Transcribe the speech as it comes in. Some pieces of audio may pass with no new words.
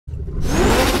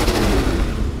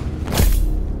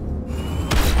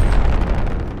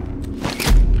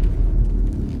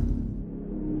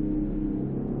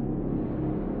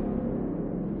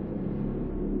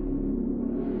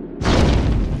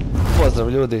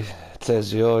ljudi,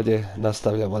 Cezi ovdje,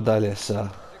 nastavljamo dalje sa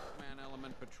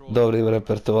dobrim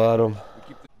repertoarom.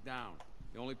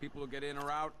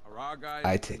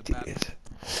 Ajde ti gdje.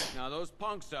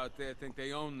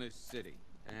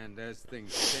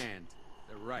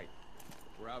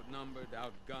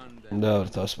 Dobro,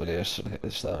 to smo riješili,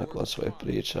 šta nakon svoje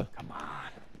priča.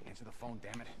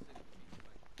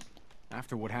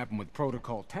 After what happened with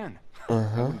Protocol 10, I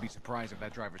wouldn't be surprised if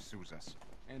that driver sues us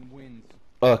and wins.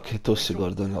 Ok, tu si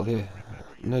Gordon, ali je...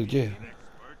 Negdje.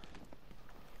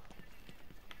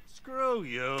 Screw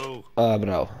you.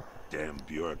 Bravo. Damn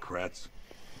bureaucrats.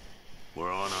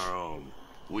 We're on our own.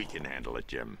 We can handle it,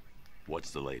 Jim.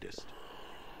 What's the latest?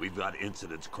 We've got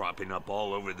incidents cropping up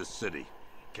all over the city.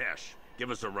 Cash,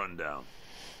 give us a rundown.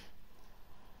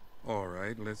 All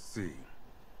right, let's see.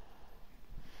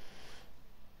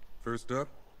 First up,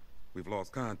 we've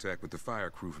lost contact with the fire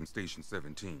crew from Station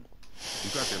 17.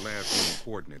 We've got their last known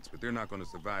coordinates, but they're not going to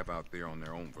survive out there on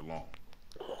their own for long.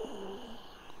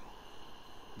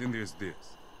 Then there's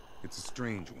this. It's a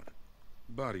strange one.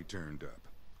 Body turned up.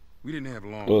 We didn't have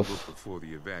long to look before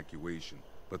the evacuation,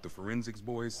 but the forensics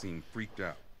boys seemed freaked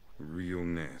out. Real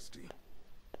nasty.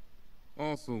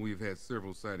 Also, we've had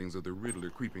several sightings of the Riddler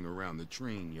creeping around the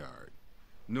train yard.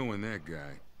 Knowing that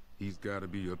guy, he's got to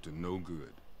be up to no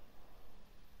good.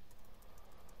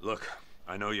 Look,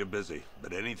 I know you're busy,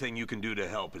 but anything you can do to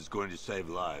help is going to save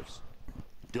lives.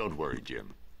 Don't worry,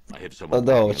 Jim. I have someone.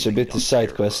 Da, ovo će biti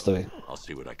side questovi. I'll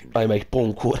see what I can do. Ajma ih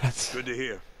pun kurac. Good to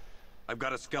hear. I've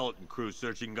got a skeleton crew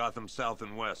searching Gotham South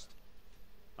and West.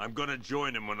 I'm gonna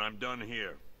join him when I'm done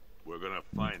here. We're gonna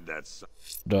find that.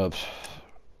 Dobro.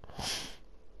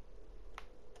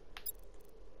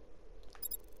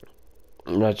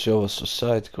 Znači ovo su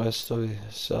side questovi,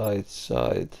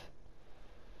 side.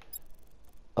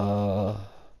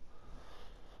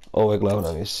 Ovo je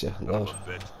glavna misija, dobro.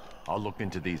 I'll look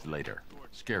into these later.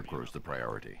 Scarecrow's the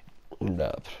priority.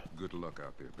 Dobro. Good luck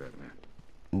out there, Batman.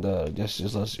 Da, gdje si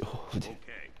izlazio ovdje?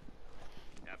 Okay.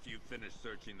 After you finish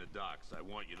searching the docks, I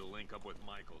want you to link up with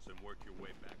Michaels and work your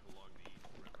way back along the East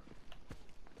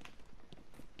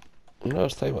River. No,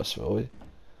 šta ima sve ovdje?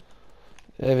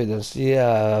 Evidence,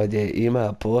 ja ovdje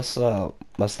ima posla,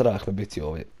 ma strah me biti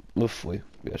ovdje. Ufuj,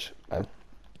 bježi, ajmo.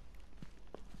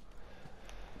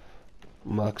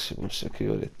 Maximum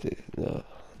security, da.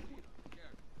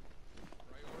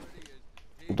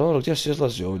 Dobro, gdje si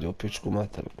izlazio ovdje u pičku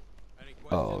materu?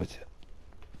 Ovdje.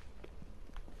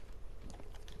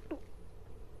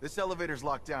 This elevator's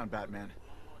locked down, Batman.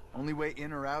 Only way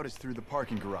in or out is through the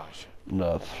parking garage.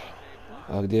 Dobro.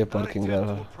 A gdje je parking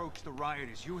garage?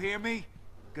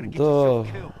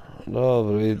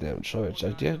 Dobro, idem čovječ, a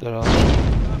gdje je garage?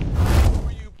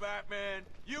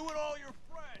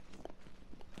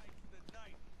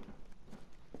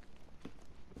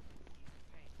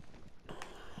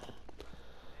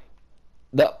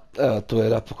 Da, evo tu je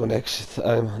napokon exit,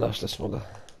 ajmo, našli smo ga.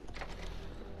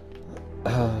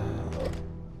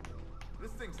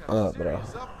 Bravo.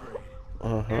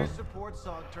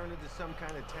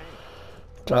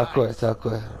 Tako je, tako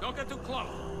je.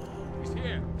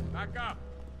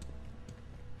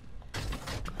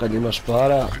 Kad imaš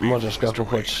para, možeš kako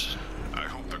hoćeš.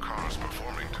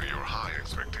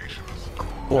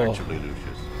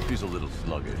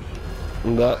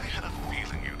 Da.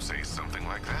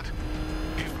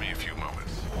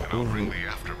 I'll bring the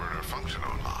afterburner function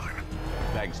online.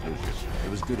 Thanks, Lucius.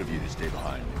 It was good of you to stay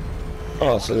behind.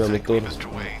 Oh, so you're on the tour. Just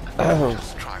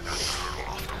try that turtle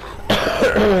off the road.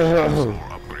 Some more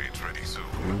upgrades ready soon.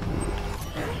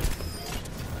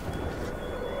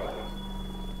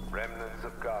 Remnants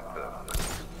of Gotham.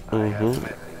 I have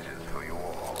messages for you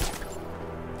all.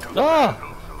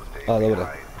 Dobro.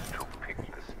 To pick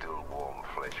the still warm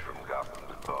flesh from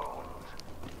Gotham's bones.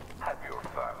 Have your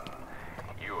fun.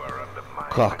 You are under my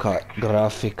Kakva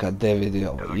grafika, gdje vidi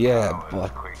ovo,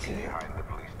 jebate.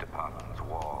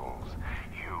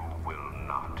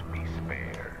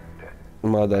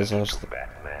 Mada, zašto?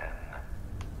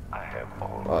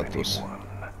 A, tu si.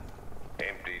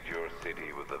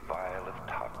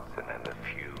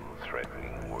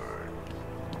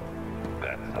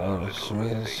 Ali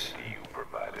smije se.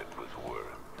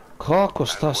 Kako,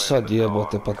 šta sad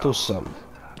jebote, pa tu sam.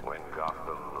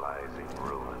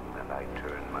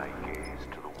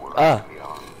 A!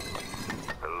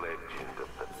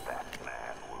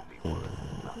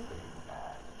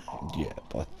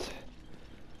 Jebote.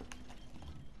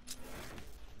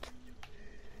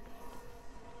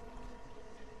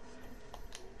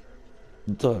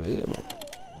 Da vidimo.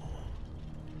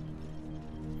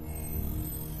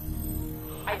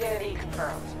 Identity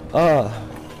confirmed. A!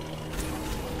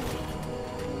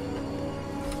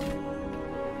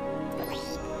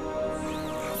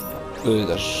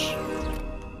 Ideš.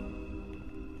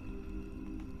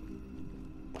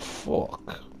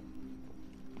 Fuck.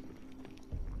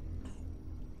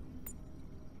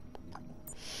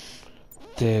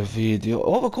 Te vidio.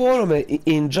 Ovo ko onome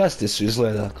Injustice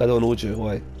izgleda kada on uđe u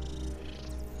ovaj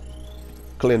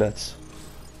klinac.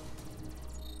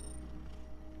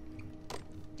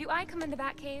 Do I come in the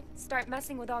Batcave, start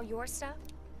messing with all your stuff?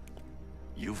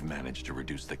 You've managed to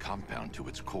reduce the compound to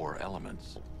its core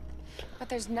elements. But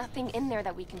there's nothing in there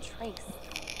that we can trace.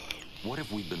 What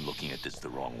if we've been looking at this the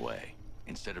wrong way?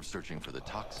 Instead of searching for the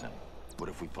toxin, what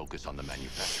if we focus on the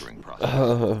manufacturing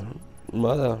process?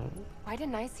 Mada. Why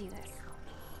didn't I see this?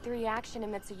 The reaction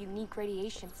emits a unique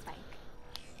radiation spike.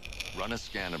 Run a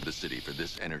scan of the city for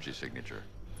this energy signature.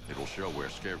 It'll show where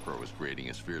Scarecrow is creating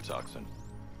his fear toxin.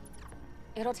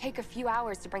 It'll take a few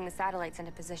hours to bring the satellites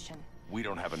into position. We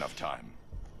don't have enough time.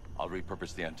 I'll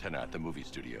repurpose the antenna at the movie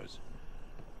studios.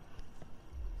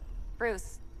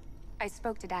 Bruce, I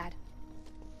spoke to Dad.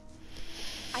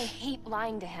 I hate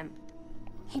lying to him.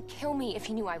 He'd kill me if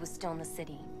he knew I was still in the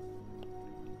city.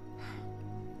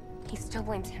 He still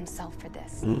blames himself for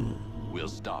this. We'll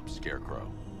stop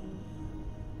Scarecrow.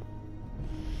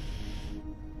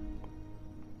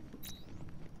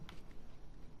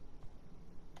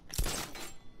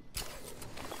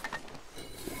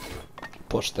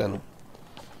 Pošteno.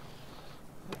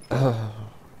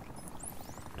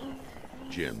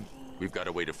 Jim, we've got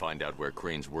a way to find out where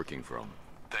Crane's working from.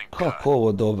 Kako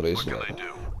ovo dobro izgleda.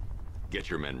 Get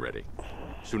your men ready.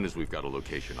 Soon as we've got a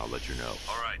location, I'll let you know.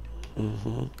 All right.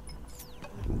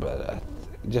 Brate,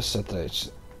 gdje se treći?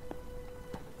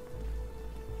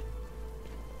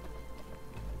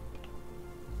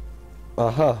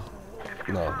 Aha.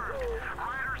 No.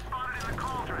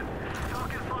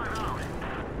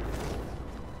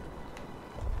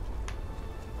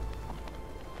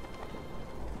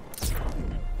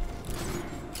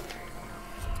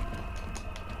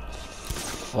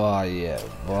 Pa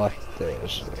jebate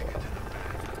že.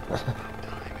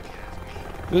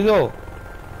 Vidi ovo.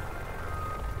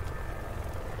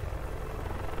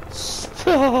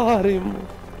 Stari mu.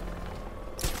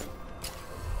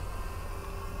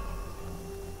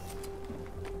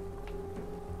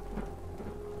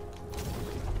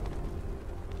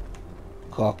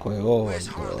 Kako je ovo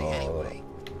dobro.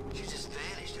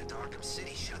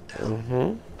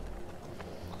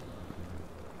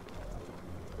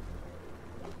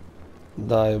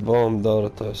 Daj bom, dobro,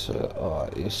 to je sve. A,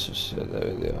 Isus je da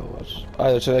vidio ovo.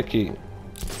 Ajde, će neki...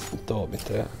 To bi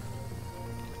treba.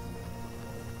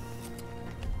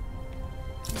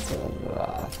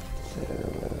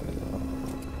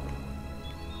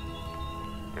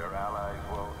 Your allies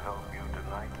won't help you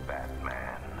tonight,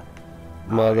 Batman.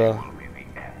 Mada. It will be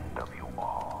the end of you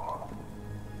all.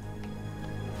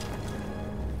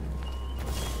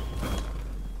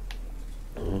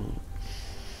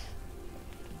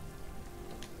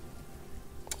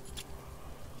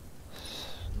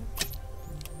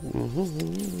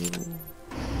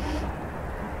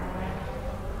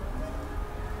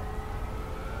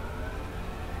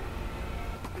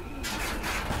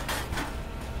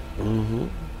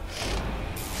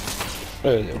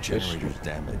 The generator's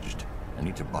damaged. I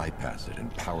need to bypass it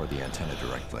and power the antenna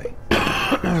directly.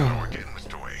 Hello again,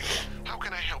 Mr. Wayne. How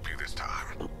can I help you this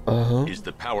time? Is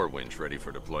the power winch ready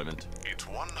for deployment? It's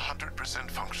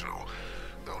 100% functional,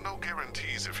 though no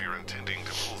guarantees if you're intending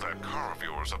to pull that car of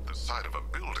yours up the side of a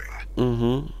building.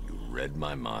 You read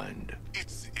my mind.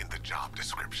 It's in the job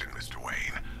description, Mr.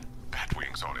 Wayne.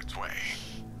 Batwing's on its way.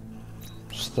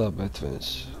 Šta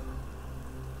Batwings?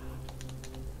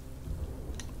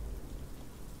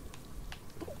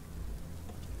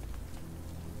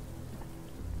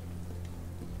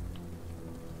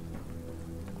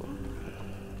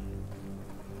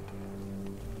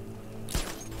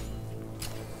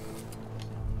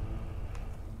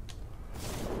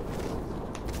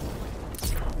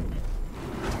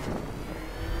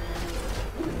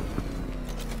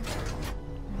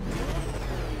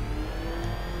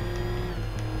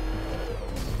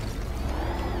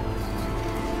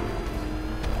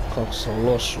 Kako sam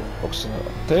lošu, kako sam...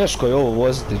 Teško je ovo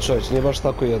voziti, čovječ, nije baš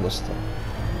tako jednostavno.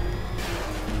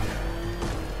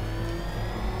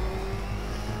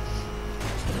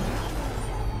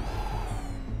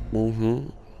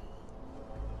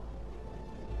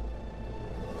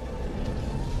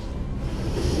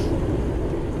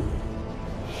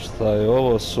 Šta je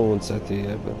ovo sunce ti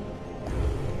jebe?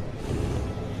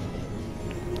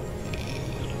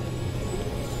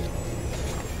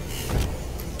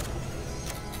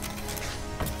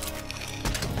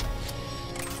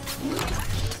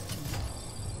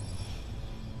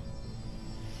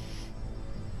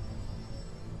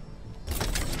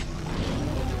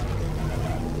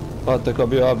 A, teko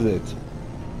bio update.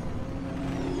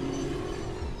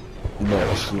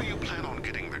 How do you plan on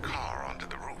getting the car onto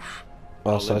the roof?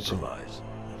 A,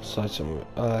 sad ćemo.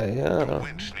 A, ja. The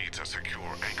winch needs a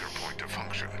secure anchor point to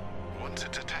function. Once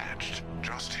it's attached,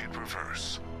 just hit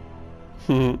reverse.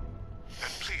 And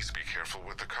please be careful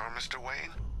with the car, Mr.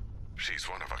 Wayne. She's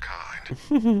one of a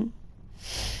kind.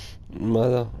 Ma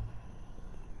da.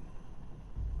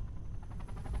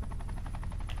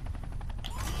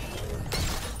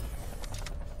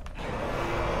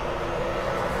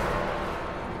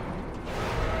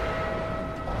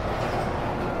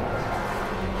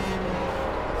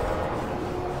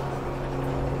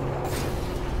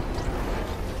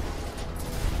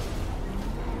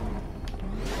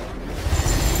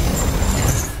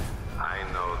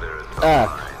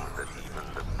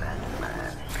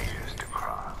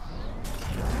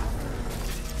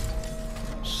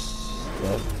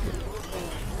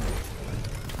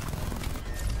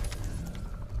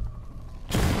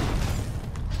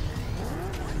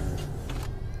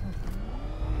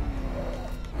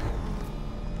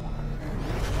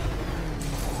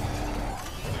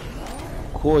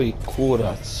 Koji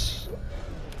kurac?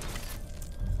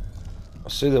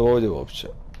 Sve ide ovdje uopće.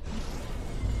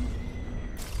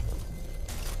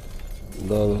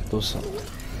 Dobro, tu sam.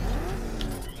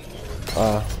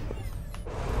 A.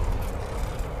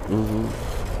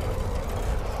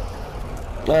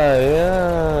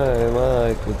 Ajaj,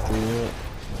 majko ti.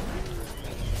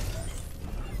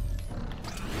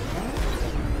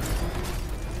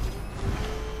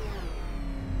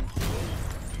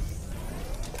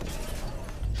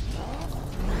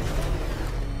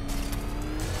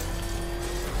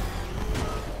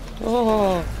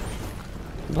 O,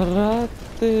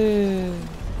 brate.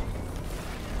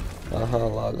 Aha,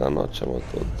 lagano ćemo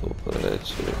to tu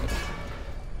preći.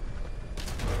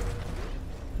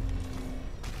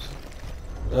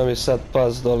 Da mi sad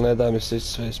pas dol, ne da mi se ići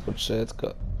sve iz početka.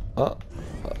 A,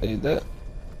 pa ide.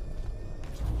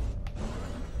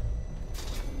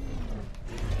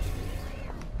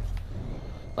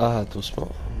 Aha, tu smo.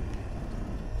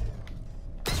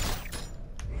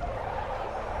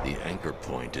 The anchor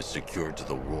point is secured to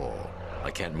the wall.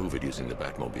 I can't move it using the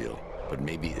Batmobile, but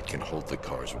maybe it can hold the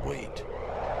car's weight.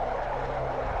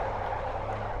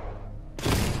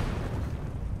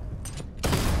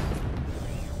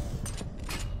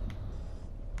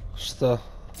 Šta?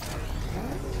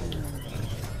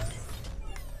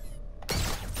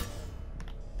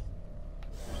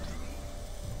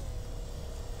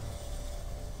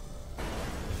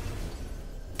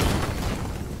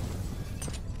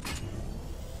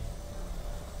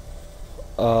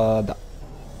 Da.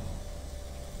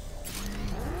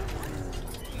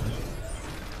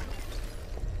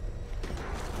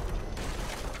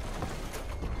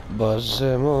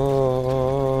 Bože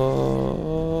moj.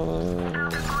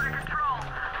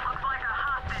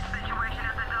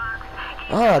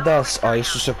 A, da, a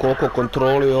Isuse, koliko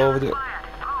kontroli ovdje.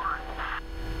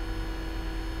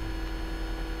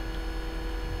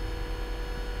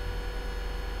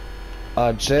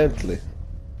 A, gently.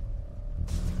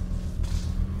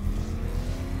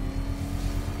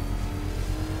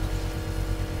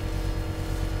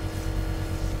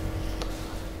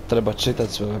 Treba čitat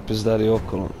sve ove pizdari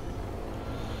okolo.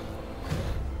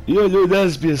 Jo, ljudi,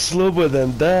 danas bi je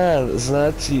slobodan dan,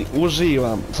 znači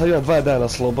uživam. Sad imam 2 dana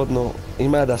slobodno,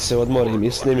 ima da se odmorim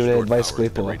i snimim 20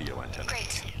 klipova.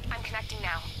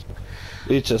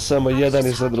 Iće samo jedan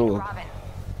iza drugog.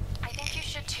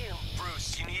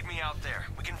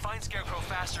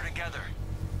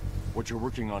 What you're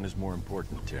working on is more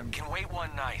important, Tim. Can wait one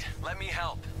night. Let me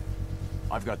help.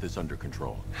 I've got this under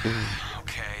control.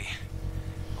 Okay.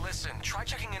 Listen, try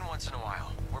checking in once in a while.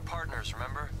 We're partners,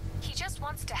 remember? He just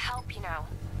wants to help, you know.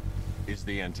 Is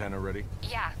the antenna ready?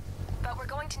 Yeah, but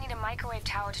we're going to need a microwave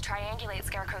tower to triangulate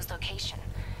Scarecrow's location.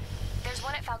 There's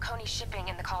one at Falcone's shipping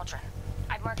in the cauldron.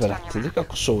 I've marked it on your map.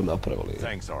 Kako su ovo napravili?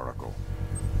 Thanks, Oracle.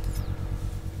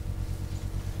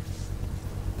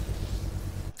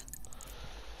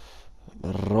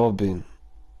 Robin.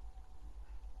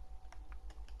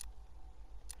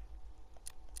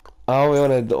 A ovo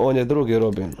je on je drugi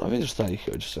Robin. A vidiš šta ih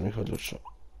je, sam ih odlučio.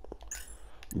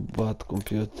 Bat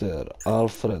kompjuter,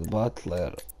 Alfred,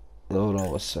 Butler. Dobro,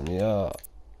 ovo sam ja.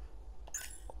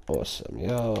 Ovo sam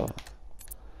ja.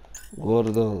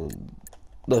 Gordon.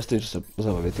 Dosta ću se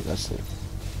zabaviti kasnije.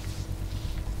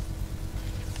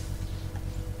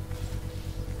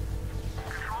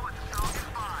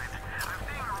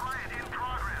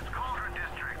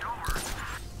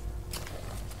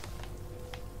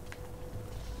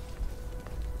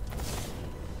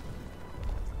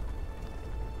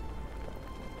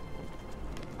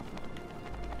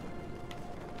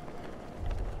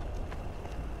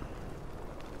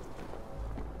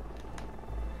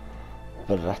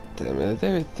 brate, gdje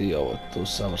vi ti ovo tu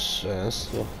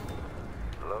savršenstvo?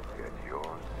 Look at your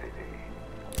city.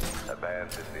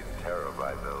 Abandoned in terror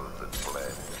by those that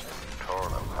fled.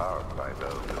 Torn apart by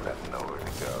those that had nowhere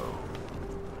to go.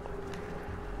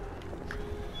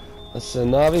 Da se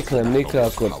naviknem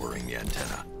nikako. Powering the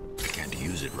antenna. I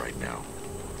can't use it right now.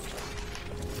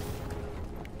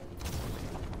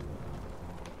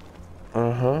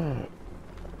 Aha.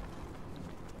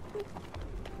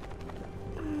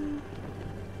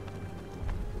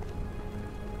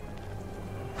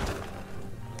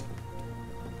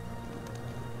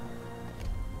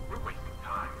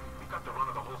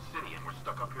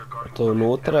 To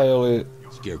unutra ili...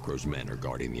 Scarecrow's men are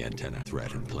guarding the antenna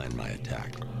threat and plan my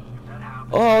attack.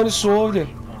 A, oni su ovdje.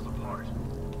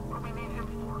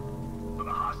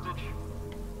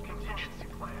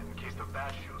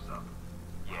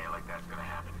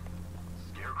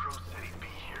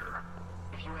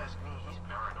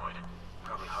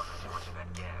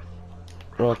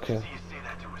 Okay.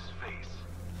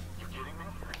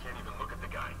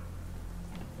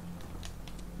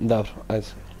 Dobro, ajde.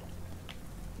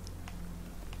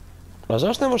 A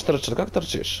zašto ne možeš trčati? Kako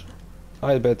trčiš?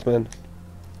 Ajde, Batman.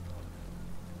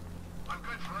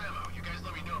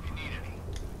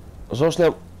 Zašto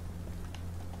ne...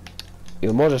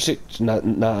 Ili možeš ići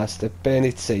na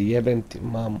stepenice, jebem ti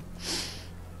mamu.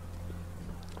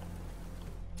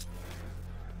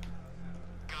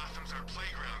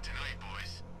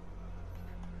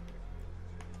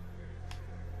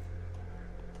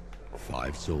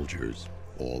 Five soldiers,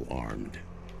 all armed.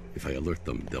 If I alert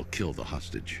them, they'll kill the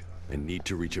hostage. I need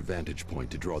to reach a vantage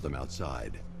point to draw them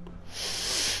outside.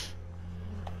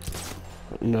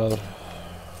 No.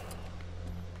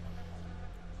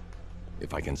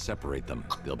 If I can separate them,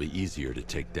 they'll be easier to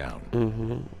take down.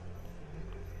 Mm-hmm.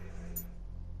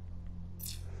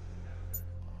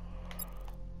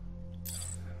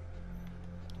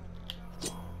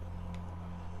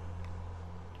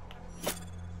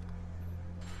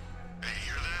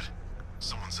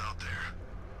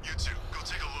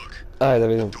 Ajde da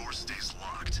vidim.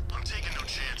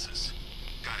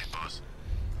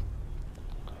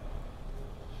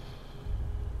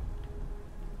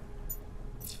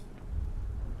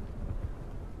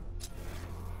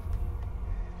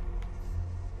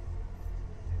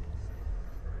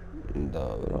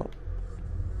 Dobro.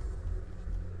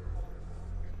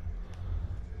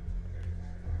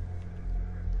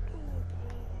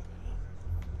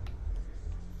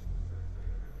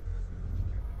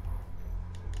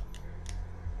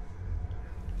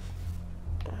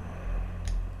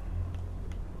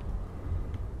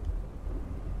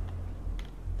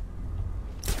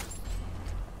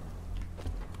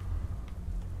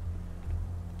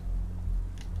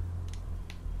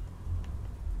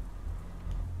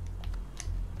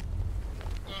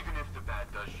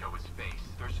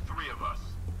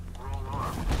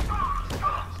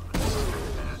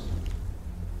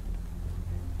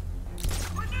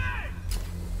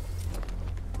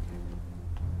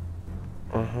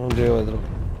 Aha, gdje je ovaj drugi?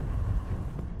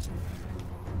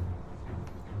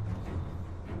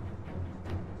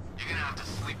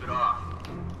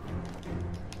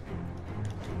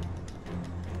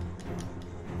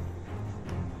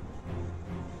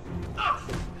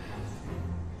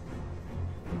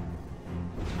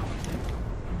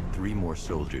 Three more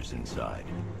soldiers inside.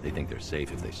 They think they're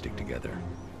safe if they stick together.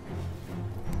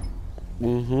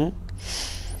 Mm-hmm.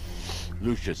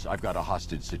 Lucius, I've got a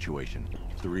hostage situation.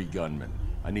 3 gunmen.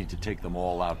 I need to take them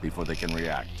all out before they can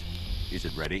react. Is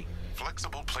it ready?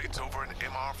 Flexible plates over an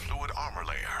MR fluid armor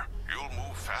layer. You'll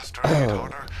move faster and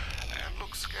harder, and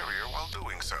look scarier while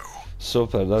doing so.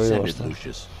 Super, da vidimo šta. Send it,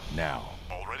 Lucius. Now.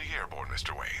 Already airborne,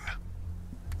 Mr. Wayne.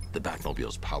 The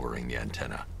Batmobile's powering the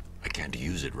antenna. I can't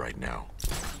use it right now.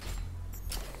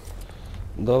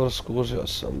 Dobro, skužio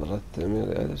sam, brate,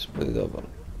 mili, ajde si budi dobar.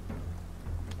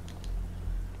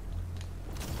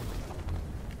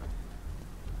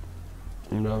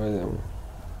 Da vidimo.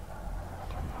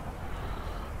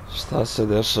 Šta se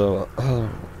dešava?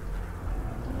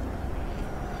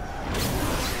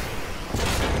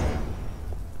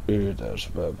 Ideš,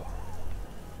 beba.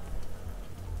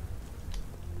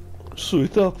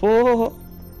 Suita po.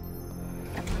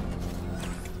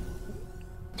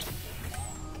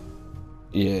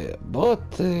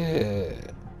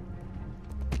 Jebote.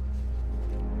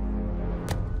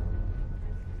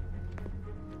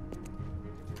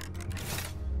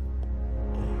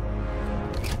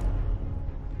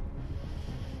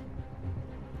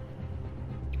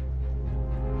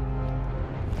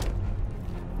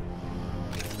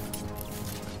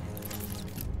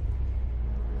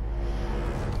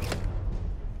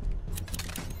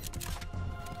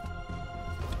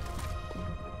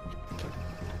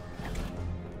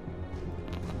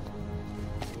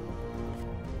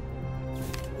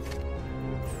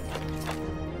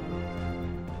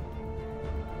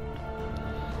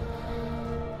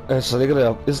 Sad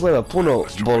izgleda puno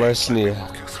bolesnije.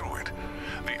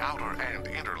 The outer and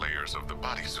inner layers of the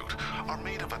bodysuit are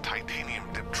made of a titanium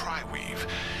dip tri-weave.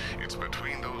 It's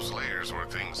between those layers where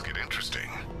things get interesting.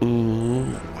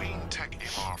 Wayne Tech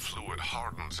MR fluid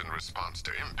hardens in response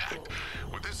to impact.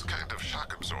 With this kind of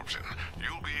shock absorption,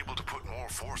 you'll be able to put more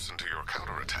force into your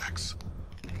counterattacks.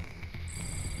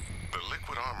 The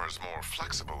liquid armor's more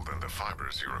flexible than the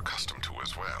fibers you're accustomed to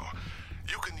as well.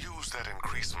 You can use that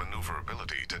increased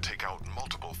maneuverability to take out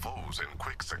multiple foes in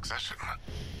quick succession.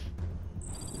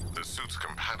 The suit's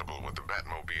compatible with the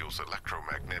Batmobile's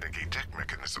electromagnetic eject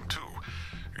mechanism too.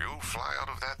 You'll fly out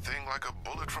of that thing like a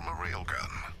bullet from a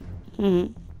railgun.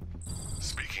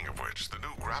 Speaking of which, the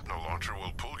new grapnel launcher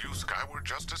will pull you skyward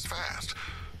just as fast.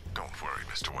 Don't worry,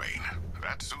 Mr. Wayne.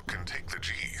 That suit can take the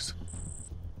G's.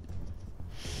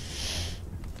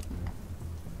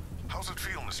 How's it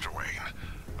feel, Mr. Wayne?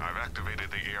 I've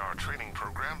activated the AR training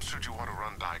program should you want to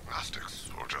run diagnostics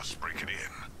or just break it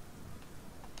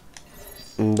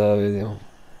in. Da vidimo.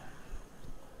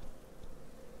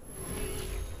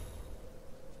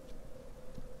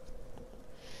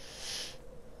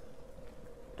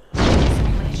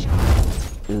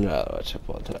 Da, ovo će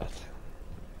potrati.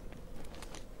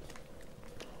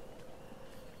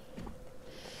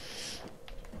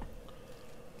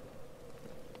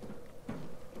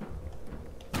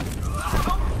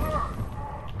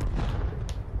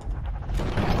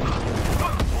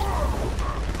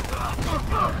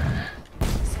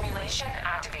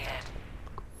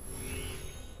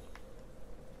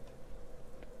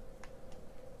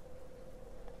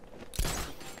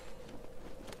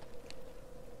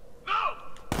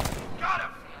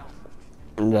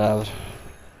 Dobro.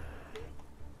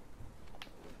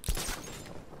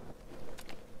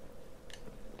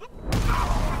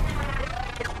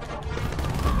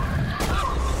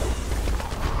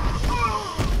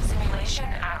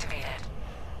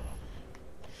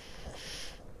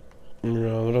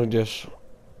 Dobro, gdje su?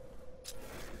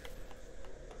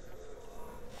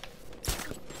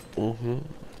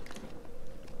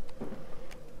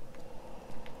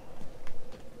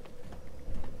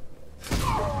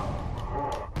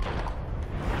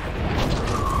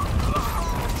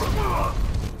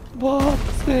 What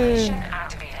the?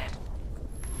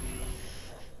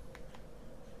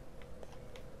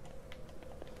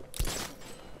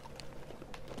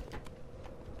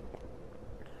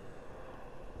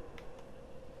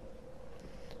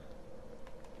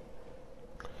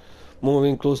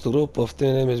 Moving close to group of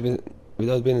 10 enemies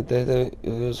without being detected,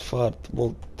 you use fart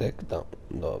mult takedown.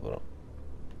 Dobro.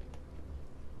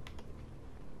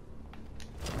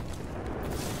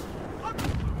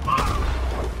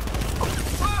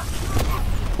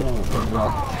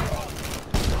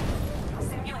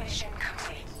 Simulation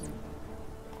complete.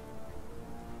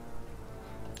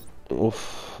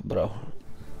 Uff, bravo.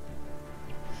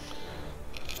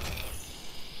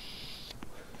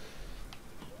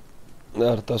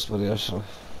 Dobro, to smo riješili.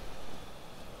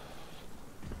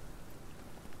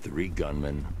 3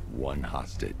 gunmen, 1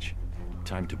 hostage.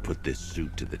 Time to put this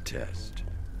suit to the test.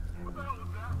 What the hell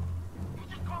is that? Did you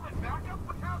just call my backup?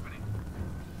 What's happening?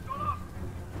 Shut up!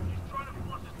 He's trying to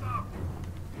flush us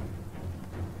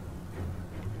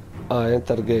out.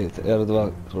 Enter gate,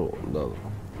 R2 crew, dobro.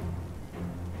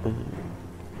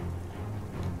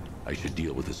 I should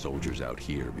deal with the soldiers out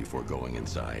here before going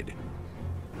inside.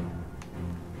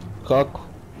 Kako?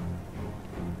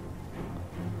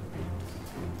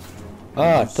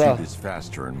 The suit is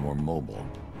faster and more mobile.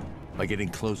 By getting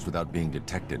close without being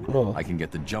detected, I can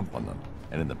get the jump on them,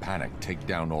 and in the panic, take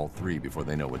down all 3 before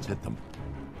they know what's hit them.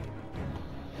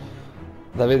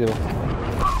 Da vidimo.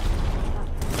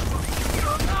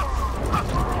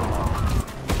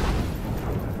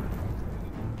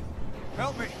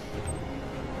 Help me.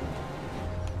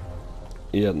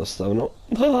 Jednostavno.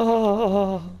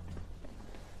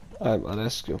 I'm a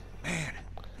rescue. Man,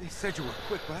 they said you were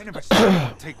quick, but I never saw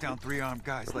you take down 3 armed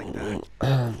guys like that.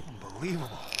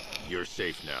 Unbelievable. You're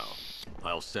safe now.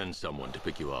 I'll send someone to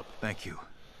pick you up. Thank you.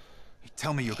 You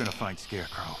tell me you're gonna find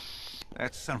Scarecrow.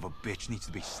 That son of a bitch needs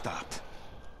to be stopped.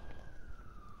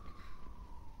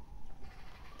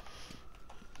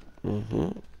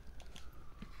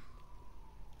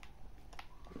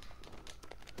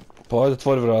 Pa ovdje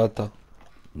otvori vrata.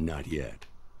 Not yet.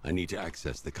 I need to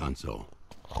access the console.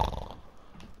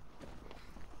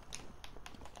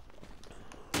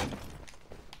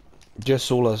 Gdje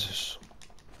se ulaziš?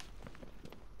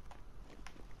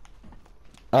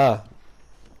 A.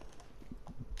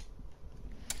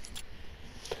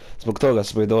 Zbog toga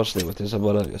smo i došli, bo ti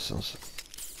zaboravio sam se.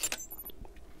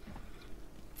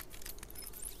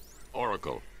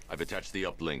 Oracle, I've I've attached the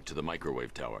uplink to the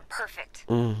microwave tower. Perfect.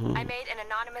 I made an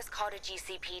anonymous call to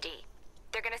GCPD.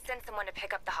 They're gonna send someone to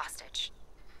pick up the hostage.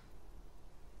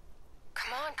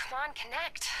 Come on,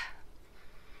 connect.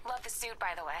 Love the suit,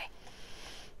 by the way.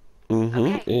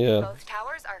 Okay, yeah. both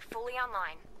towers are fully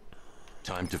online.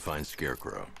 Time to find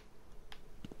Scarecrow.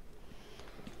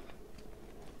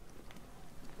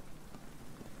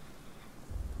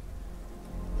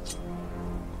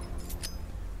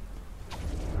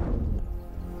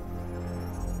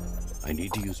 I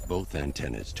need to use both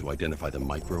antennas to identify the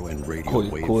micro and radio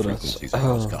Koji wave kurac. frequencies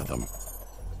across Gotham.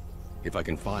 If I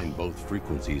can find both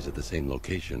frequencies at the same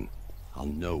location, I'll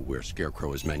know where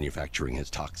Scarecrow is manufacturing his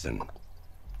toxin.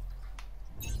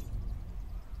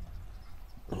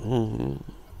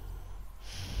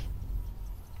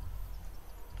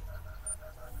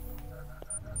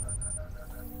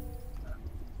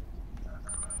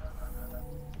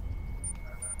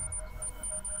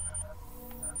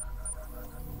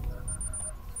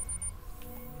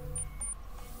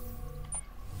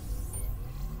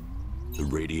 The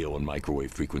radio and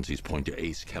microwave frequencies point to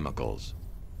Ace Chemicals.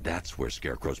 That's where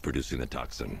Scarecrow's producing the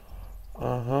toxin.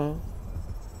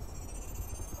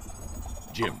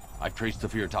 Jim, I've traced the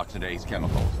fear toxin to Ace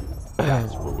Chemicals.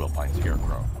 That's where we'll find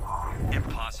Scarecrow.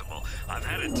 Impossible. I've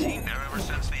had a team there ever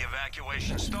since the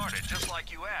evacuation started, just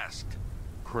like you asked.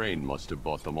 Crane must have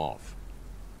bought them off.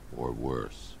 Or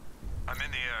worse. I'm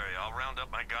in the area. I'll round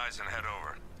up my guys and head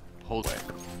over. Hold it.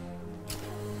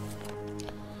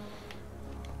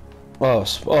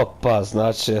 Opa,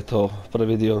 znači je to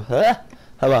prvi dio.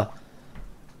 Hama.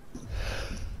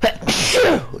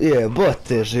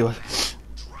 Jebote život.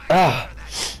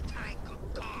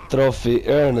 Trophy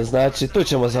earn, znači tu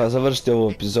ćemo završiti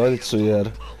ovu epizodicu jer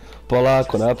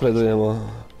polako napredujemo,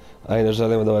 a i ne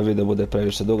želimo da ovaj video bude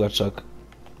previše dugačak.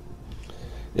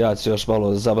 Ja ću još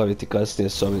malo zabaviti kasnije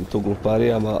s ovim tu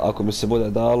gluparijama ako mi se bude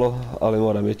dalo, ali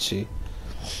moram ići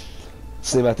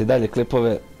snimati dalje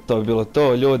klipove. To bi bilo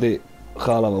to, ljudi.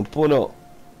 Hvala vam puno.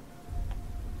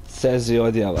 Cezi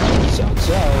odjava. Ćao,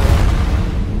 ćao.